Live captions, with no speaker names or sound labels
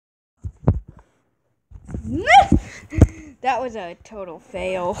That was a total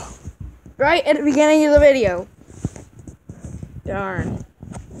fail. Right at the beginning of the video. Darn.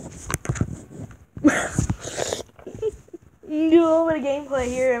 Do a little bit of gameplay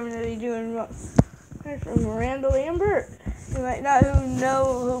here. I'm going to be doing from Miranda Lambert. You might not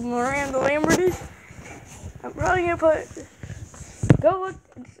know who Miranda Lambert is. I'm probably going to go look,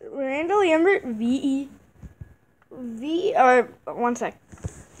 Miranda Lambert, one sec.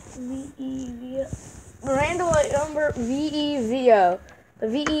 Miranda Lambert, VEVO. The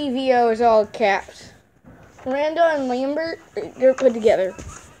VEVO is all caps. Miranda and Lambert, they're put together.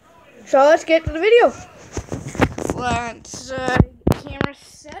 So let's get to the video. Let's camera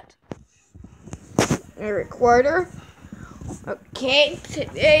set. A recorder. Okay,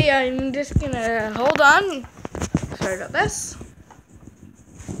 today I'm just gonna hold on. Start up this.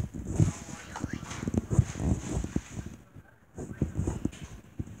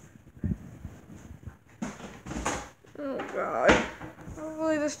 Oh god.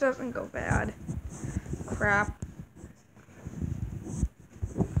 Hopefully this doesn't go bad. Crap.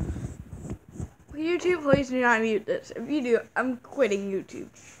 YouTube, please do not mute this. If you do, I'm quitting YouTube.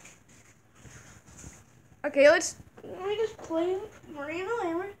 Okay, let me just play Miranda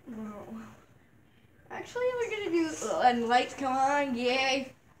Lambert. No. Actually, we're gonna do, and lights come on,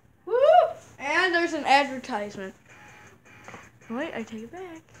 yay. Woo! And there's an advertisement. Wait, I take it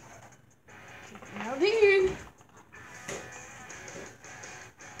back. Now dude.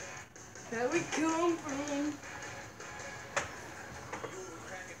 Where we come from?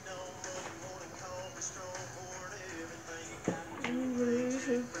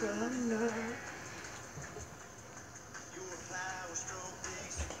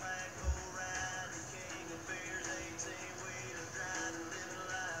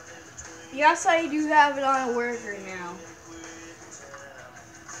 Yes, I do have it on a worker now.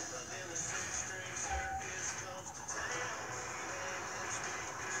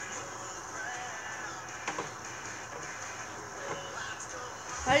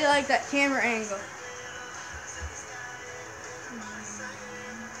 How do you like that camera angle?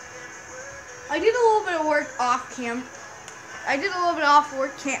 I did a little bit of work off cam. I did a little bit off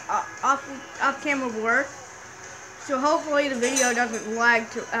off camera work. So hopefully the video doesn't lag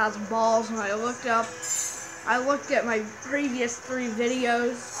as balls. When I looked at my previous 3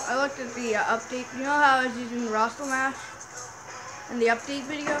 videos. I looked at the update. You know how I was using Rostelmash in the update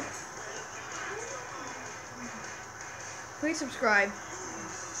video? Please subscribe.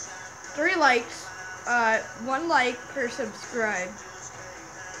 3 likes. 1 like per subscribe.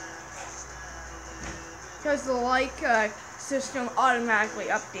 Because the like system automatically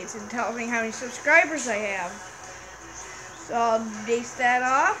updates and tells me how many subscribers I have. So I'll base that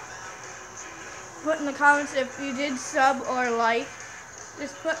off. Put in the comments if you did sub or like.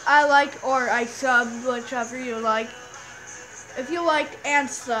 Just put I liked or I subbed, whichever you like. If you liked and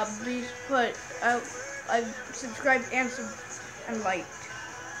subbed, please put I subscribed and liked.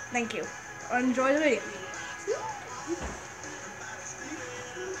 Thank you. Enjoy the video.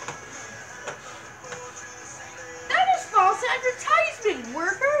 That is false advertisement,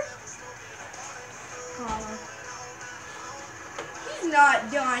 worker. He's not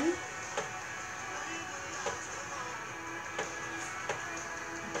done.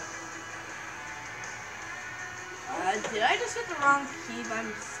 Did I just hit the wrong key by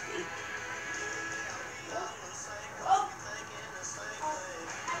mistake?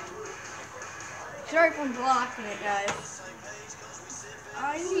 Sorry if I'm blocking it, guys.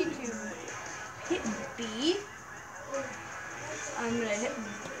 I need to hit B. I'm gonna hit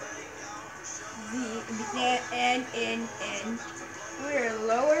B, N. We're gonna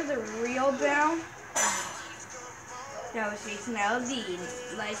lower the reel down. Now we're facing LD.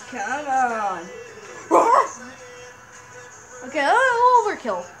 Lights come on. Okay, a little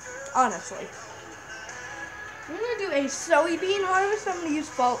overkill, honestly. I'm gonna do a soybean harvest. I'm gonna use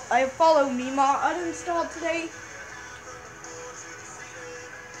I have Follow Me mod uninstalled today.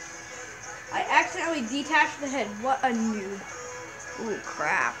 I accidentally detached the head. What a noob. Ooh,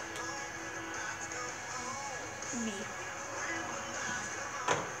 crap. Me.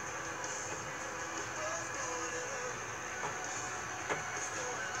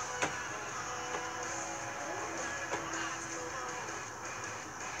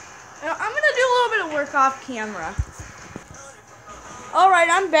 Now, I'm gonna do a little bit of work off camera. Alright,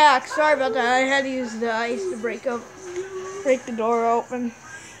 I'm back. Sorry about that. I had to use the ice to break the door open.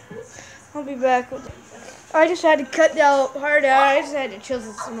 I'll be back with it. I just had to cut the part out. I just had to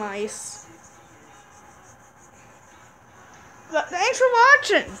chisel some ice. But thanks for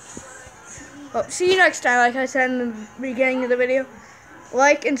watching. Well, see you next time, like I said in the beginning of the video.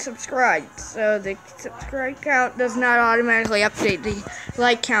 like and subscribe. So the subscribe count does not automatically update. The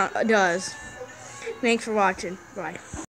like count does. Thanks for watching. Bye.